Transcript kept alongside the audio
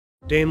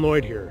Dane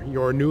Lloyd here,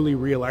 your newly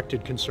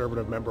re-elected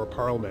Conservative Member of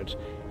Parliament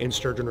in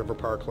Sturgeon River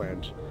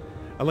Parkland.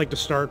 I'd like to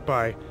start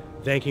by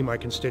thanking my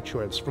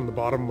constituents from the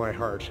bottom of my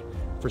heart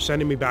for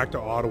sending me back to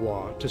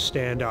Ottawa to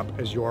stand up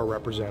as your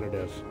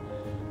representative.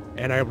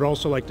 And I would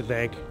also like to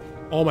thank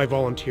all my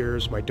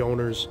volunteers, my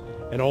donors,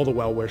 and all the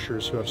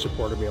well-wishers who have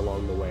supported me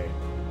along the way.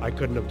 I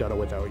couldn't have done it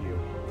without you.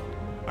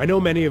 I know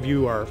many of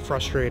you are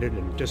frustrated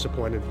and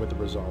disappointed with the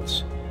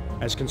results.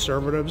 As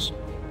Conservatives,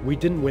 we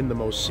didn't win the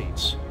most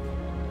seats.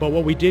 But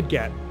what we did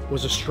get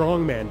was a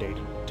strong mandate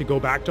to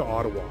go back to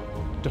Ottawa,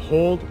 to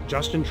hold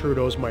Justin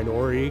Trudeau's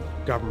minority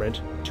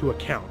government to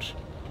account.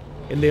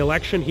 In the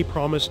election, he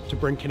promised to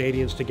bring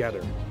Canadians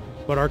together,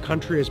 but our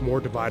country is more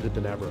divided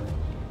than ever.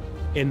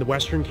 In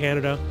Western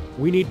Canada,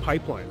 we need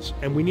pipelines,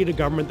 and we need a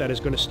government that is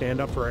going to stand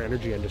up for our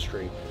energy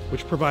industry,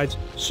 which provides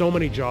so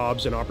many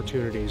jobs and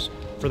opportunities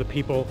for the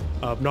people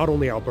of not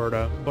only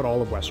Alberta, but all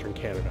of Western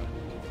Canada.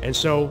 And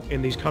so,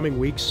 in these coming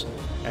weeks,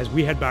 as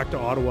we head back to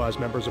Ottawa as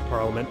members of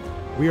Parliament,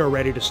 we are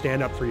ready to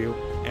stand up for you,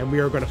 and we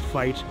are going to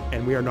fight,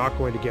 and we are not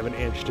going to give an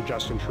inch to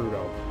Justin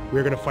Trudeau. We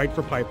are going to fight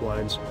for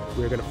pipelines,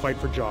 we are going to fight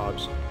for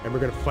jobs, and we're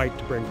going to fight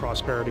to bring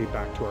prosperity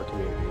back to our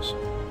communities.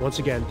 Once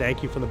again,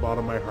 thank you from the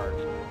bottom of my heart.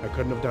 I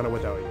couldn't have done it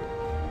without you.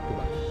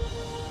 Goodbye.